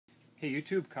Hey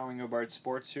YouTube, Robards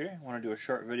Sports here. I want to do a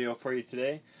short video for you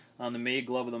today on the May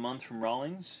Glove of the Month from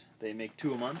Rawlings. They make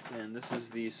 2 a month, and this is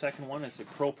the second one. It's a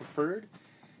Pro Preferred,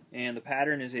 and the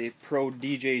pattern is a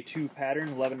PRODJ2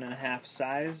 pattern, 11.5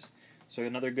 size. So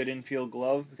another good infield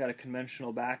glove. We've got a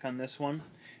conventional back on this one.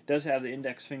 It does have the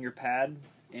index finger pad,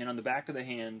 and on the back of the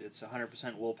hand, it's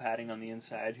 100% wool padding on the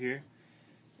inside here.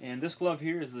 And this glove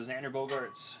here is the Xander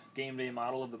Bogaerts game day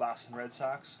model of the Boston Red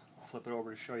Sox. I'll flip it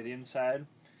over to show you the inside.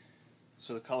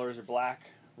 So the colors are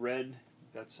black, red,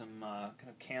 got some kind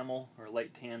of camel or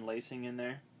light tan lacing in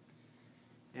there.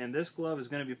 And this glove is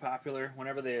going to be popular.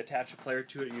 Whenever they attach a player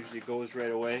to it, it usually goes right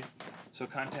away. So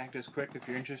contact us quick if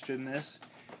you're interested in this.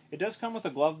 It does come with a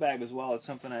glove bag as well. It's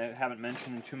something I haven't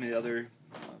mentioned in too many other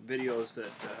videos, that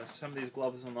some of these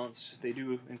gloves and months, they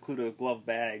do include a glove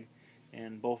bag.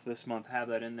 And both this month have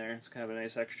that in there. It's kind of a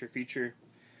nice extra feature.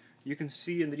 You can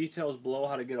see in the details below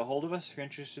how to get a hold of us if you're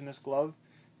interested in this glove.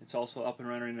 It's also up and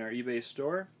running in our eBay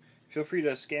store. Feel free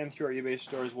to scan through our eBay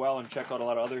store as well and check out a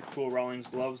lot of other cool Rawlings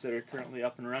gloves that are currently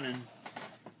up and running.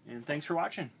 And thanks for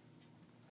watching.